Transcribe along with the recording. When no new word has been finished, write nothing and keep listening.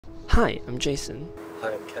Hi, I'm Jason.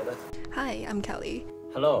 Hi, I'm Kenneth. Hi, I'm Kelly.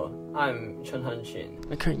 Hello, I'm Chen Han-Chin.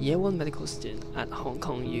 I'm a current Year 1 medical student at Hong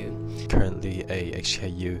Kong U. Currently a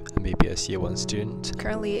HKU MBBS Year 1 student.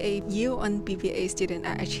 Currently a Year 1 BBA student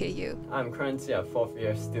at HKU. I'm currently a 4th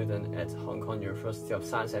year student at Hong Kong University of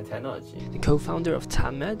Science and Technology. The co-founder of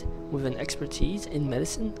Tabmed with an expertise in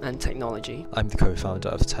medicine and technology. I'm the co-founder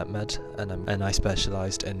of Tabmed and I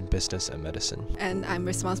specialised in business and medicine. And I'm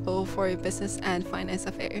responsible for business and finance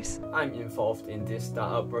affairs. I'm involved in this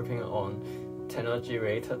startup working on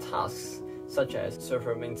technology-related tasks such as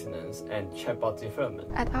server maintenance and chatbot development.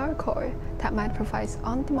 At our core, Tabmed provides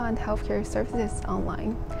on-demand healthcare services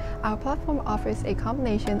online. Our platform offers a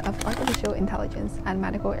combination of artificial intelligence and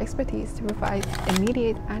medical expertise to provide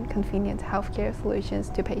immediate and convenient healthcare solutions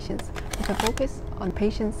to patients with a focus on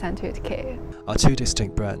patient-centered care. Our two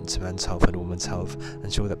distinct brands, Men's Health and Women's Health,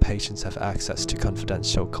 ensure that patients have access to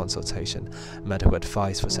confidential consultation and medical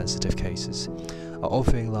advice for sensitive cases. Our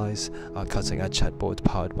offering lies our cutting-edge chatbot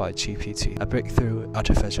powered by GPT, a breakthrough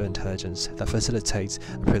artificial intelligence that facilitates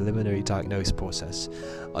a preliminary diagnosis process.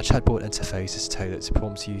 Our chatbot interface is tailored to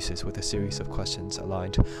prompt users with a series of questions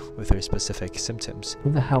aligned with their specific symptoms.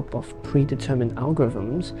 With the help of predetermined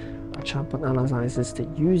algorithms, our chatbot analyzes the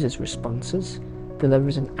user's responses,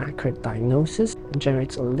 delivers an accurate diagnosis, and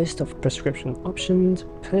generates a list of prescription options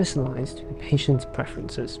personalized to the patient's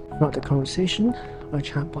preferences. Throughout the conversation, our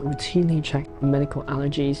chatbot routinely checks medical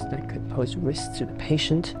allergies that could pose risks to the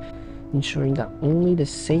patient, ensuring that only the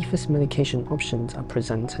safest medication options are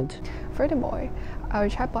presented. Furthermore, our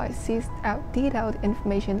chatbot seeks out detailed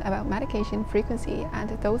information about medication frequency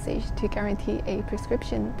and dosage to guarantee a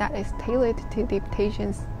prescription that is tailored to the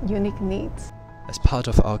patient's unique needs. As part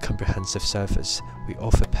of our comprehensive service, we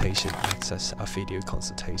offer patient access our video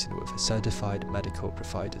consultation with certified medical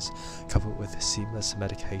providers, coupled with seamless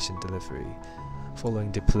medication delivery.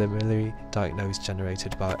 Following the preliminary diagnosis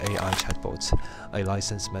generated by AI chatbots, a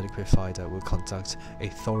licensed medical provider will conduct a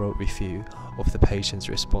thorough review of the patient's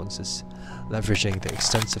responses, leveraging the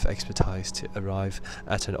extensive expertise to arrive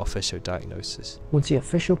at an official diagnosis. Once the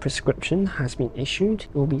official prescription has been issued,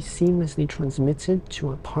 it will be seamlessly transmitted to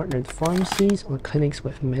our partnered pharmacies or clinics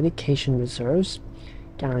with medication reserves,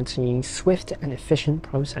 guaranteeing swift and efficient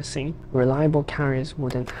processing. Reliable carriers will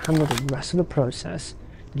then handle the rest of the process,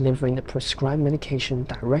 delivering the prescribed medication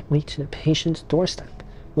directly to the patient's doorstep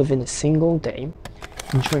within a single day,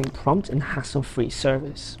 ensuring prompt and hassle-free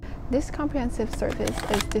service. This comprehensive service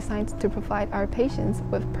is designed to provide our patients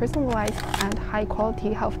with personalized and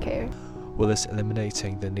high-quality healthcare, while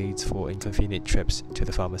eliminating the need for inconvenient trips to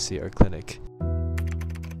the pharmacy or clinic.